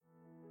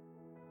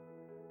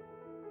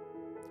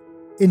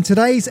In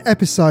today's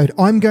episode,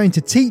 I'm going to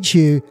teach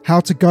you how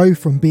to go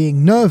from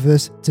being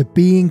nervous to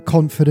being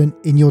confident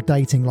in your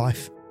dating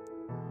life.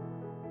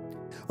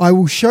 I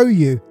will show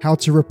you how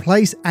to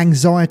replace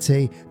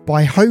anxiety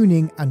by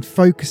honing and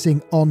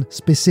focusing on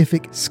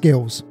specific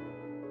skills.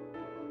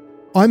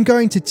 I'm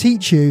going to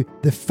teach you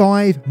the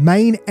 5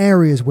 main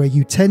areas where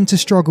you tend to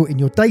struggle in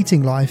your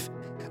dating life,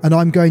 and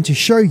I'm going to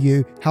show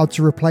you how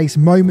to replace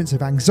moments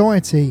of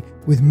anxiety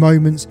with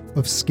moments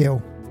of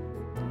skill.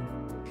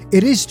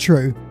 It is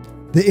true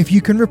that if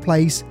you can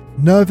replace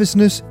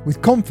nervousness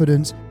with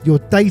confidence, your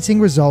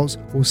dating results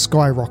will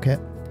skyrocket.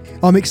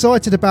 I'm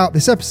excited about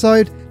this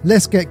episode.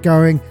 Let's get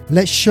going.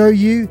 Let's show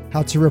you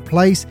how to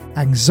replace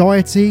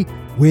anxiety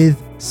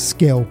with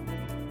skill.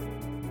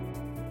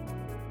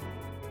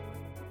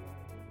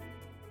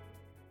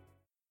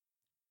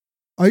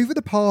 Over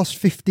the past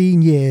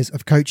 15 years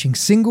of coaching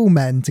single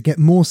men to get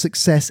more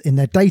success in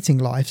their dating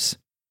lives,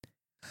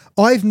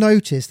 I've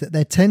noticed that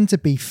there tend to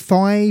be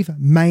 5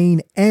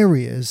 main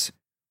areas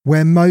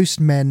where most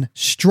men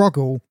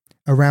struggle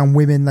around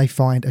women they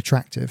find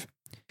attractive.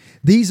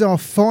 These are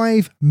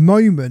 5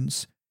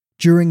 moments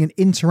during an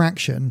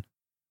interaction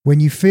when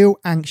you feel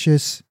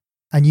anxious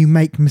and you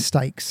make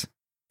mistakes.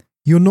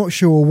 You're not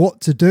sure what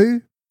to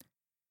do,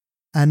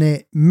 and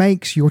it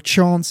makes your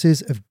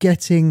chances of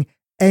getting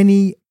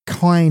any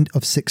kind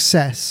of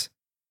success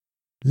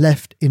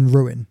left in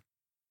ruin.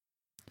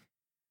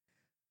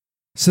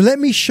 So let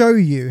me show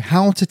you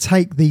how to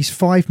take these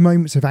 5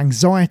 moments of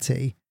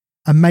anxiety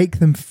and make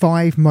them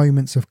 5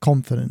 moments of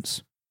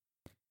confidence.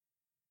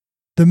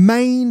 The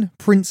main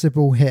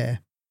principle here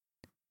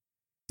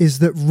is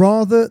that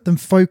rather than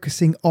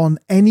focusing on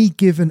any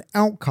given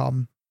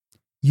outcome,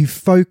 you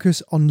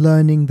focus on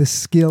learning the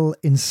skill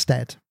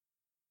instead.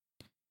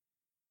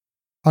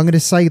 I'm going to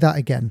say that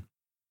again.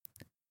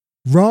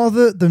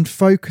 Rather than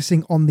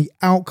focusing on the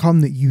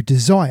outcome that you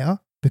desire,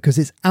 because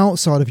it's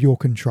outside of your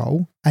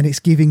control and it's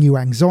giving you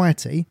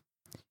anxiety,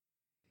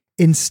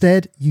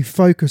 instead, you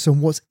focus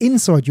on what's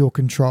inside your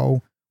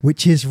control,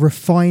 which is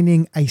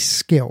refining a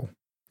skill.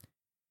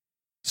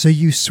 So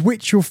you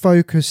switch your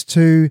focus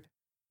to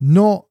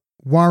not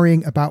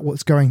worrying about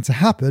what's going to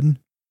happen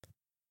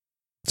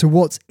to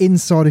what's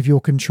inside of your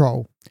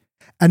control.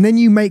 And then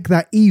you make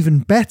that even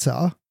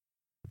better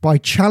by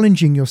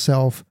challenging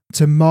yourself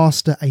to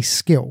master a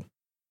skill.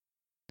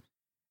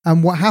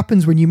 And what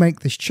happens when you make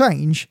this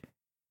change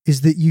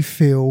is that you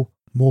feel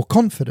more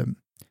confident,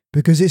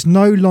 because it's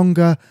no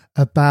longer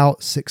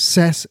about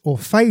success or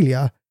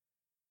failure,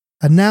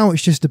 and now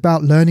it's just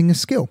about learning a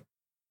skill.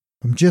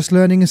 I'm just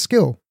learning a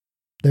skill.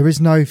 There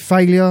is no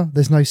failure,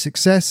 there's no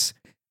success.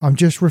 I'm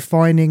just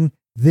refining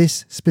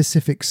this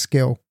specific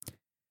skill.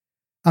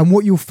 And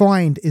what you'll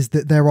find is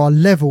that there are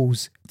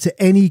levels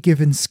to any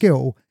given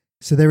skill,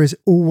 so there is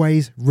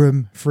always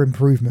room for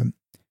improvement.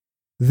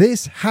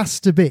 This has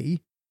to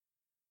be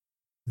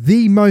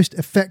the most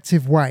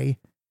effective way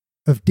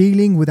of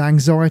dealing with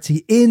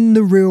anxiety in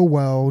the real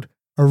world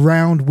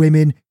around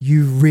women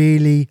you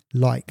really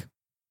like.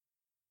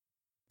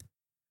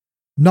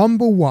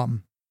 Number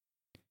 1,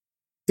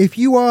 if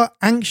you are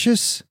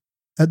anxious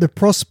at the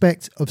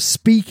prospect of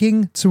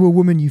speaking to a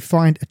woman you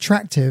find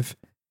attractive,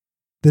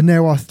 then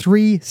there are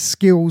 3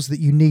 skills that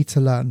you need to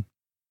learn.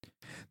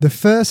 The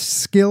first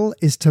skill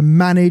is to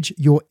manage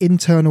your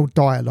internal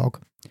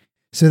dialogue.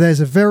 So there's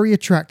a very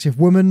attractive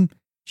woman,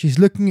 she's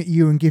looking at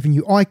you and giving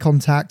you eye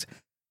contact,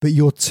 but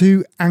you're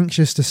too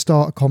anxious to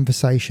start a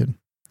conversation.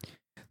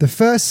 The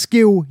first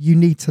skill you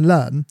need to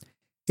learn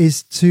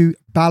is to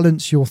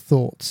balance your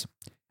thoughts.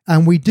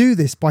 And we do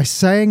this by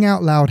saying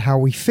out loud how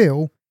we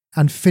feel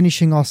and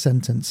finishing our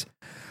sentence.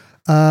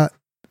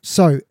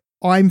 So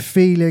I'm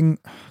feeling,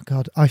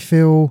 how do I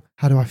feel?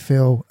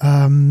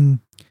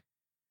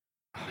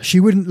 She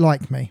wouldn't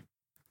like me.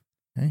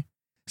 Okay.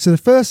 So the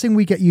first thing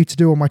we get you to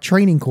do on my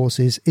training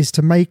courses is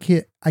to make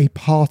it a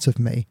part of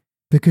me.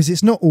 Because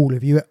it's not all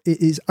of you, it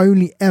is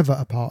only ever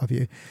a part of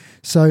you.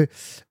 So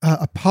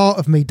a part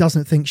of me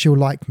doesn't think she'll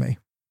like me.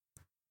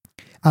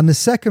 And the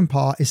second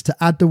part is to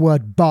add the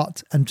word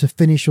but and to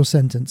finish your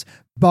sentence.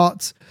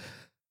 But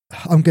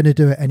I'm going to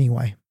do it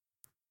anyway.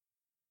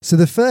 So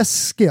the first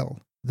skill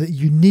that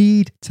you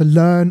need to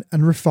learn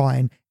and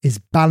refine is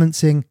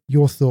balancing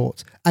your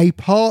thoughts. A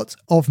part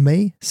of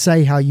me,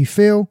 say how you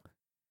feel,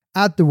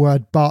 add the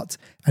word but,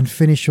 and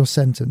finish your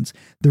sentence.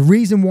 The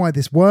reason why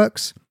this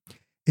works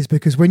is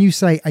because when you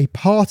say a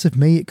part of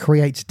me, it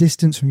creates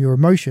distance from your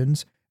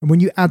emotions. And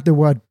when you add the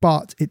word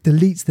but, it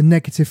deletes the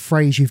negative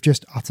phrase you've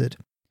just uttered.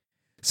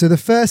 So the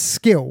first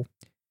skill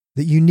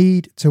that you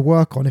need to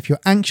work on if you're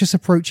anxious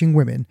approaching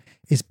women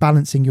is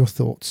balancing your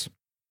thoughts.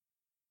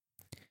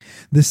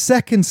 The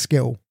second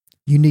skill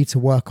you need to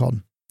work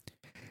on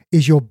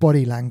is your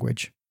body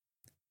language.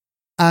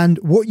 And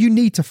what you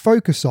need to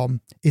focus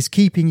on is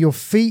keeping your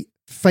feet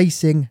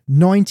facing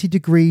 90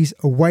 degrees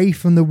away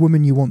from the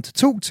woman you want to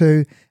talk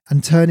to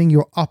and turning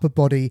your upper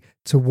body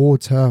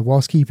towards her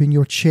whilst keeping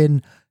your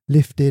chin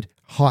lifted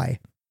high.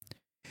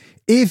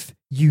 If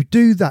you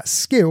do that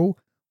skill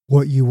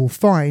what you will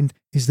find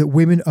is that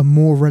women are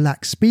more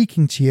relaxed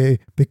speaking to you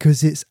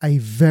because it's a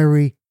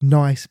very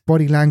nice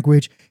body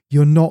language.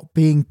 You're not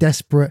being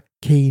desperate,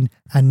 keen,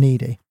 and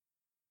needy.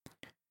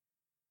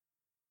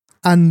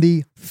 And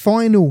the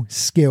final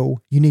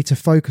skill you need to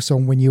focus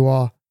on when you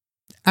are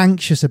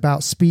anxious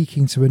about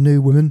speaking to a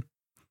new woman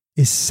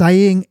is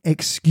saying,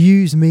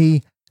 "Excuse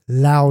me,"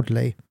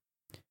 loudly.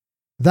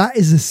 That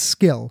is a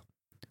skill.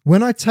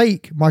 When I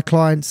take my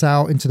clients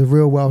out into the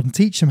real world and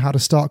teach them how to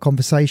start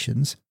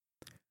conversations,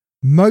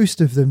 most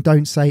of them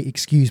don't say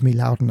 "excuse me"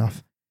 loud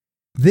enough.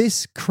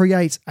 This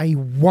creates a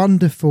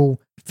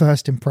wonderful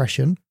first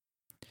impression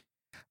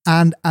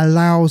and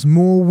allows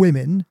more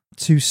women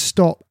to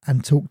stop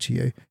and talk to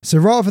you. So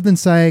rather than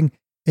saying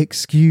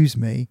 "excuse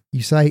me,"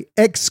 you say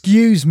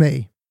 "excuse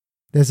me."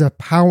 There's a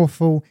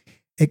powerful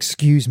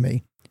 "excuse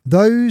me."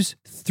 Those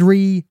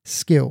 3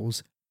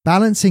 skills,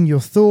 balancing your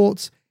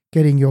thoughts,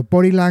 getting your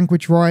body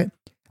language right,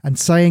 and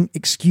saying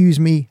 "excuse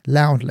me"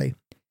 loudly.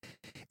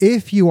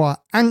 If you are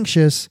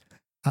anxious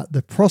at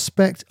the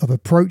prospect of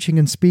approaching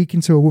and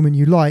speaking to a woman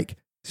you like,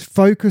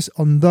 focus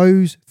on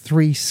those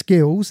 3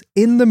 skills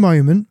in the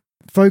moment.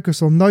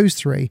 Focus on those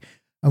 3.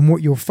 And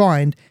what you'll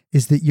find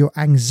is that your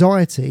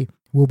anxiety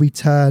will be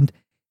turned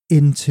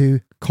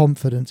into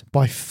confidence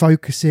by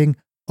focusing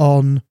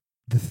on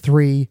the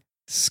 3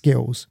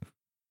 skills.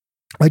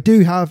 I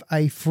do have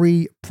a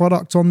free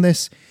product on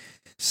this.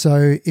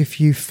 So if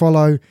you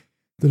follow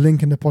the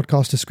link in the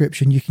podcast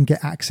description, you can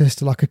get access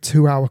to like a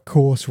 2-hour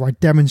course where I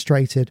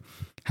demonstrated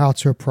how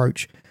to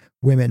approach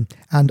women.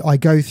 And I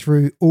go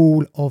through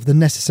all of the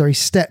necessary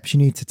steps you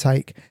need to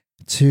take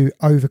to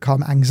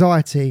overcome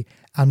anxiety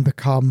and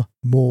become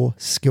more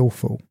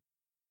skillful.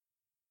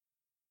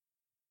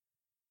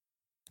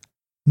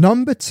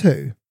 Number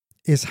 2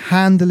 is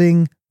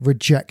handling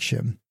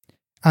rejection.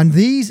 And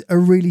these are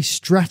really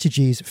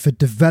strategies for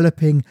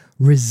developing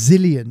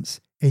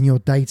resilience in your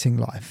dating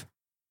life.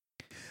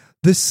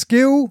 The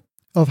skill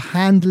of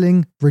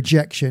handling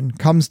rejection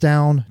comes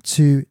down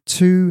to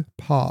 2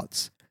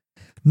 parts.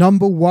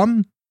 Number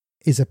 1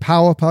 is a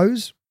power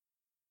pose,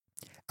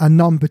 and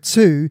number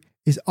 2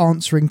 is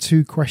answering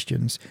 2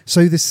 questions.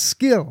 So the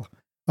skill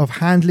of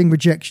handling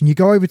rejection, you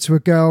go over to a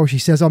girl, she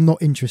says, "I'm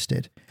not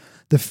interested."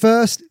 The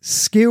first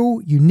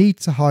skill you need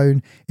to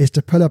hone is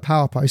to pull a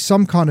power pose,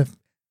 some kind of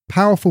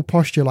powerful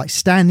posture like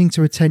standing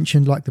to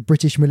attention like the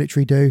British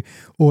military do,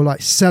 or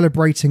like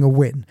celebrating a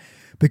win,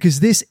 because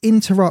this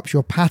interrupts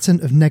your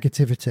pattern of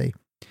negativity.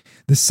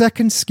 The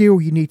second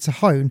skill you need to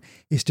hone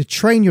is to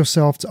train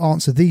yourself to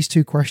answer these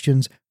 2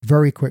 questions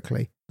very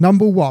quickly.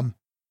 Number 1,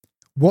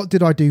 what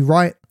did I do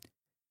right?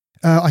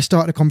 I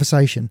started a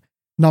conversation.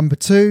 Number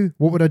 2,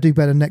 what would I do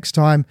better next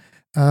time?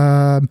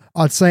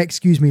 I'd say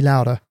 "excuse me"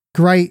 louder.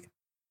 Great,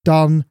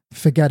 done,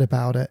 forget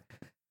about it.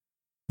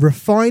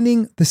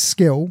 Refining the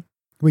skill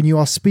when you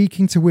are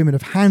speaking to women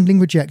of handling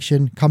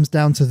rejection comes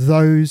down to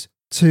those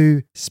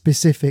 2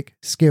 specific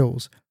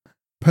skills.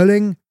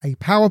 Pulling a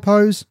power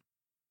pose.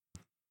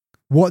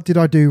 What did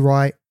I do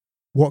right?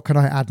 What can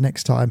I add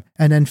next time?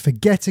 And then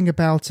forgetting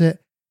about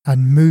it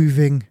and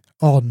moving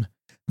on.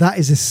 That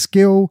is a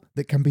skill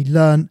that can be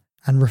learned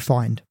and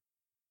refined.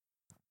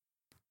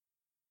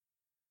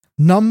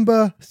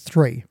 Number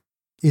 3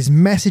 is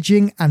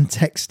messaging and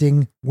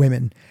texting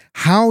women.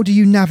 How do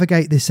you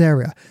navigate this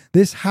area?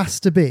 This has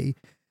to be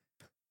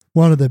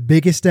one of the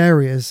biggest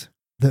areas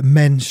that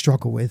men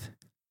struggle with.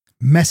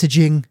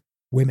 Messaging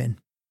women.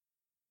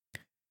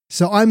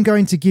 So I'm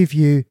going to give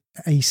you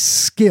a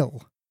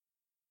skill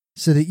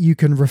so that you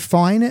can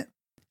refine it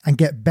and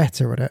get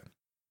better at it.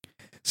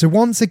 So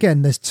once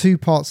again, there's 2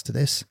 parts to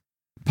this.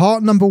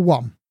 Part number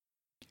 1,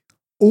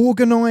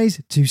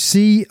 organize to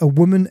see a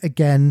woman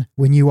again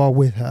when you are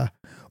with her.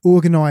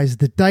 Organize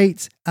the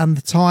date and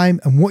the time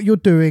and what you're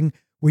doing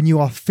when you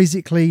are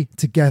physically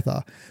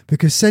together,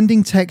 because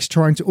sending text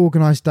trying to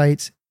organize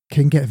dates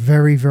can get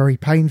very, very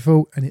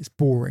painful and it's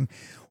boring.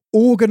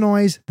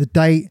 Organize the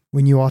date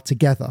when you are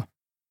together.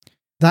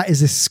 That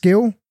is a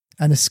skill,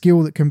 and a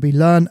skill that can be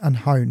learned and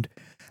honed.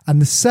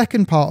 And the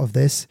second part of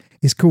this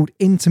is called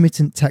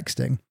intermittent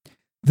texting.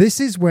 This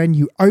is when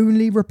you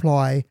only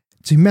reply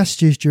to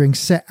messages during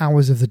set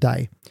hours of the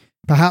day,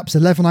 perhaps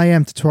 11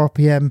 a.m. to 12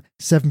 p.m.,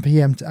 7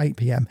 p.m. to 8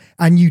 p.m.,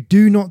 and you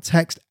do not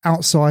text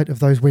outside of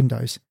those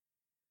windows.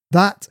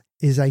 That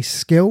is a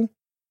skill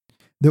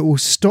that will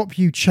stop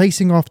you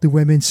chasing after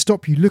women,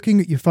 stop you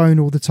looking at your phone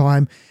all the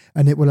time,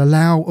 and it will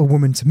allow a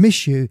woman to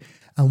miss you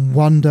and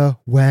wonder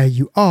where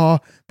you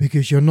are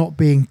because you're not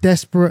being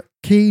desperate,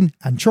 keen,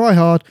 and try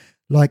hard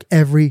like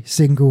every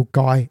single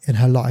guy in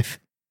her life.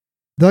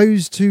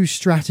 Those 2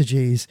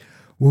 strategies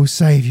will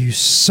save you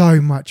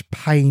so much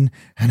pain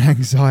and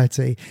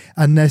anxiety,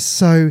 and they're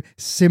so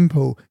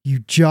simple. You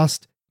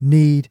just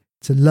need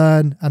to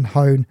learn and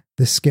hone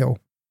the skill.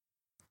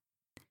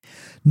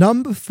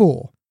 Number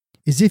 4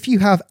 is if you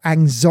have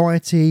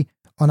anxiety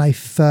on a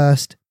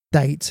first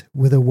date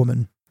with a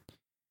woman.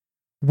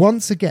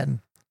 Once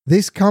again,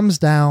 this comes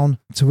down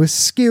to a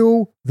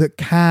skill that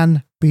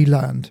can be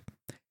learned.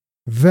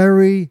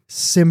 Very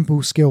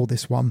simple skill,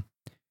 this one.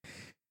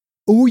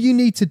 All you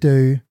need to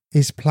do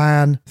is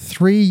plan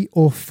 3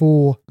 or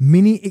 4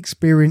 mini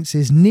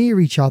experiences near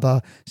each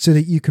other so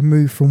that you can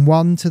move from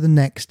one to the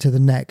next to the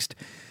next.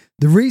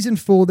 The reason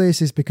for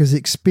this is because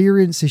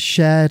experiences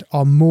shared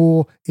are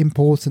more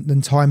important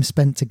than time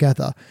spent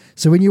together.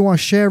 So when you are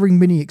sharing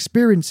mini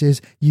experiences,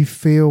 you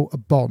feel a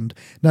bond.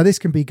 Now, this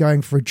can be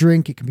going for a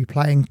drink, it can be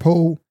playing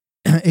pool,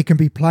 it can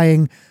be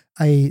playing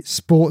a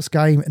sports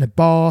game in a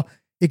bar,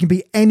 it can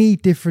be any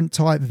different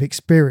type of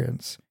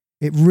experience.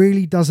 It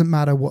really doesn't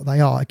matter what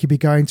they are. It could be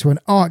going to an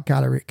art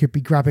gallery, it could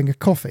be grabbing a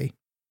coffee.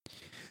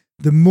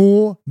 The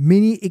more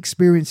mini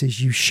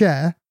experiences you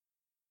share,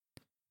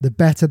 the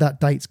better that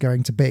date's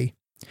going to be.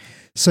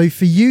 So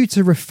for you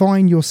to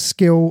refine your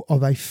skill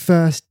of a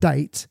first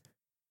date,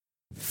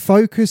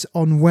 focus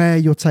on where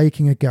you're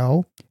taking a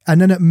girl,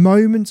 and then at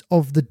moments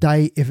of the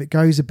day, if it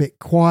goes a bit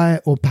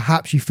quiet or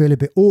perhaps you feel a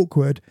bit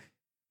awkward,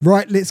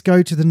 right, let's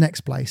go to the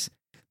next place.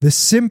 The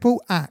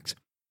simple act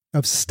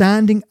of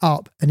standing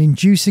up and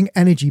inducing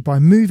energy by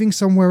moving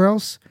somewhere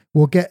else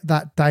will get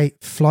that date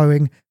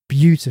flowing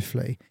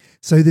beautifully.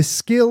 So the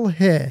skill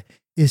here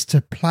is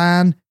to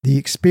plan the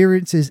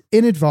experiences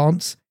in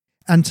advance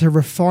and to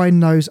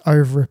refine those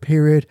over a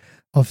period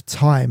of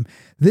time.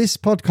 This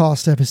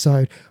podcast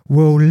episode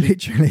will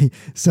literally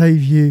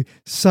save you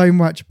so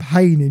much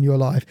pain in your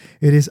life.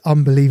 It is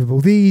unbelievable.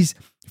 These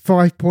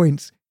 5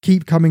 points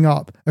keep coming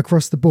up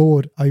across the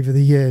board over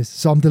the years.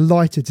 So I'm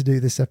delighted to do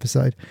this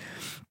episode.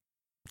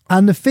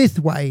 And the 5th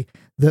way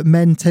that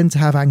men tend to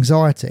have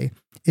anxiety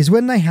is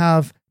when they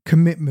have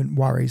commitment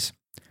worries.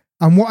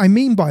 And what I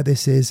mean by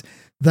this is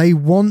they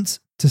want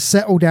to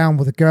settle down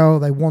with a girl,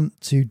 they want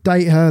to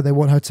date her, they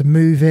want her to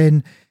move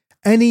in,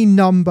 any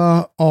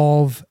number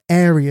of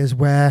areas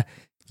where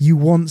you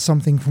want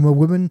something from a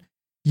woman,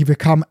 you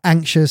become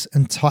anxious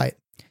and tight.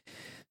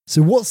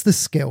 So what's the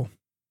skill?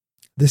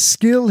 The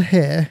skill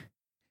here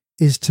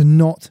is to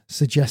not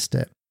suggest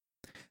it.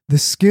 The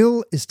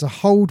skill is to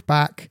hold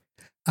back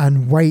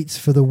and wait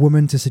for the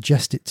woman to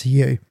suggest it to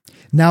you.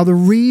 Now, the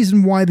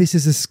reason why this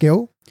is a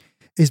skill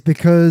is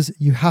because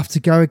you have to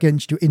go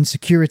against your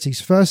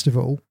insecurities, first of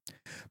all.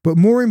 But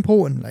more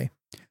importantly,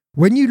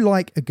 when you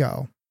like a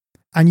girl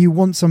and you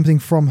want something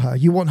from her,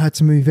 you want her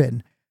to move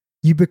in,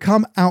 you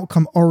become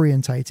outcome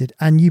orientated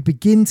and you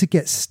begin to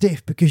get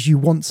stiff because you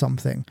want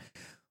something.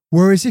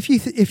 Whereas if you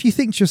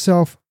think to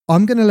yourself,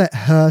 I'm going to let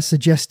her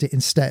suggest it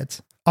instead,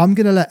 I'm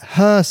going to let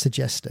her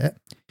suggest it,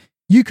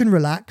 you can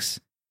relax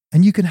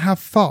and you can have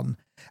fun.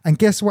 And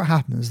guess what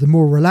happens? The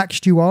more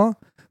relaxed you are,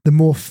 the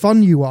more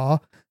fun you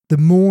are, the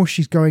more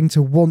she's going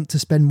to want to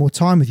spend more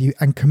time with you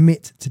and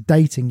commit to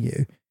dating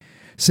you.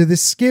 So the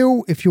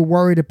skill, if you're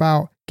worried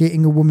about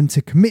getting a woman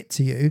to commit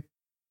to you,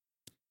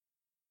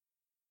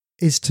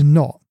 is to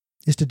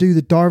do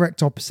the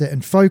direct opposite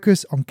and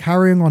focus on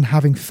carrying on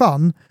having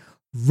fun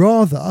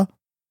rather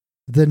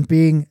than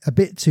being a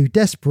bit too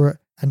desperate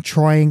and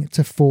trying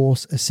to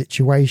force a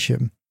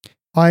situation.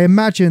 I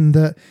imagine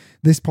that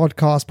this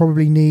podcast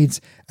probably needs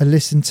a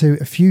listen to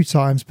a few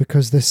times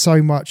because there's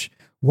so much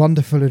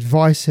wonderful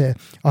advice here.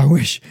 I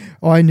wish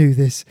I knew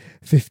this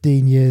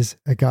 15 years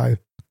ago.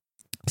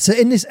 So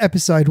in this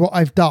episode, what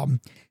I've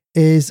done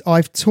is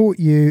I've taught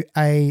you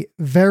a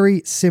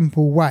very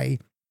simple way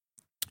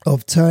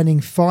of turning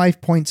 5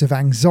 points of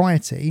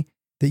anxiety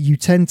that you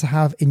tend to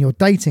have in your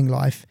dating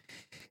life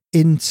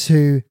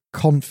into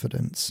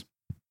confidence.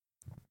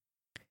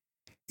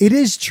 It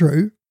is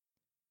true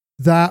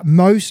that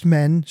most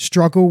men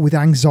struggle with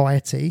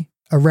anxiety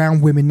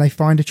around women they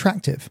find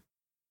attractive.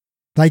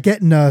 They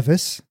get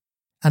nervous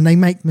and they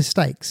make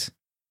mistakes.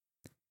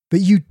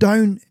 But you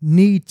don't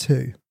need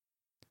to.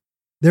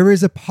 There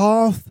is a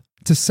path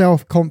to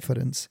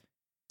self-confidence.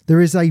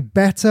 There is a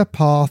better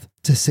path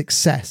to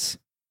success.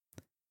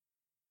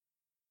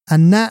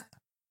 And that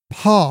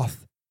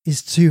path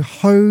is to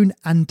hone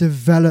and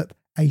develop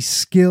a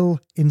skill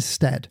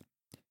instead.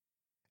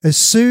 As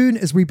soon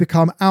as we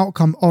become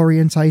outcome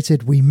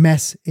orientated, we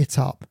mess it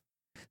up.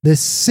 The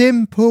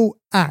simple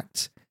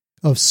act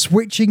of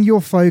switching your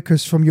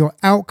focus from your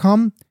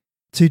outcome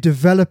to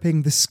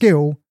developing the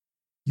skill,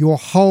 your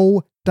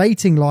whole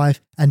dating life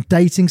and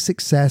dating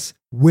success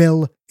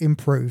will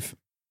improve.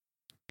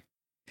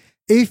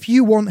 If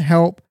you want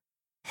help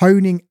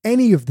honing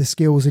any of the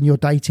skills in your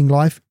dating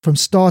life, from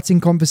starting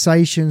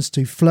conversations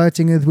to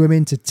flirting with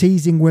women, to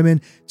teasing women,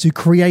 to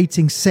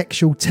creating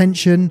sexual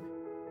tension,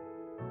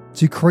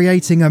 to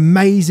creating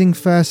amazing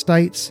first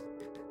dates,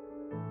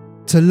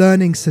 to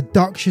learning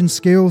seduction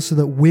skills so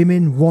that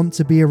women want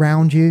to be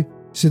around you,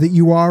 so that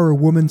you are a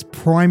woman's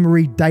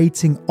primary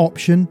dating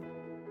option.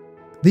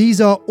 These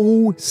are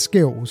all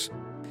skills,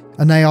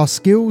 and they are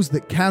skills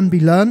that can be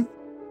learned.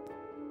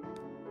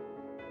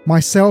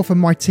 Myself and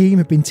my team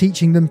have been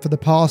teaching them for the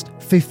past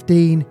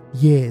 15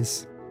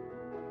 years.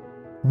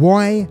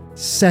 Why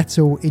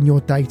settle in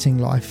your dating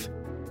life?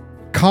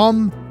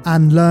 Come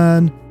and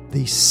learn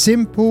these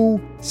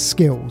simple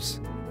skills.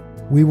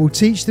 We will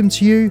teach them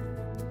to you.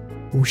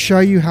 We'll show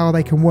you how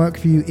they can work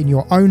for you in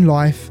your own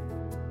life,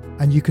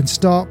 and you can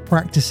start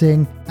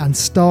practicing and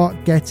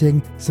start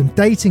getting some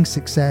dating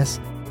success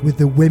with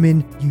the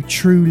women you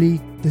truly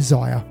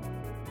desire.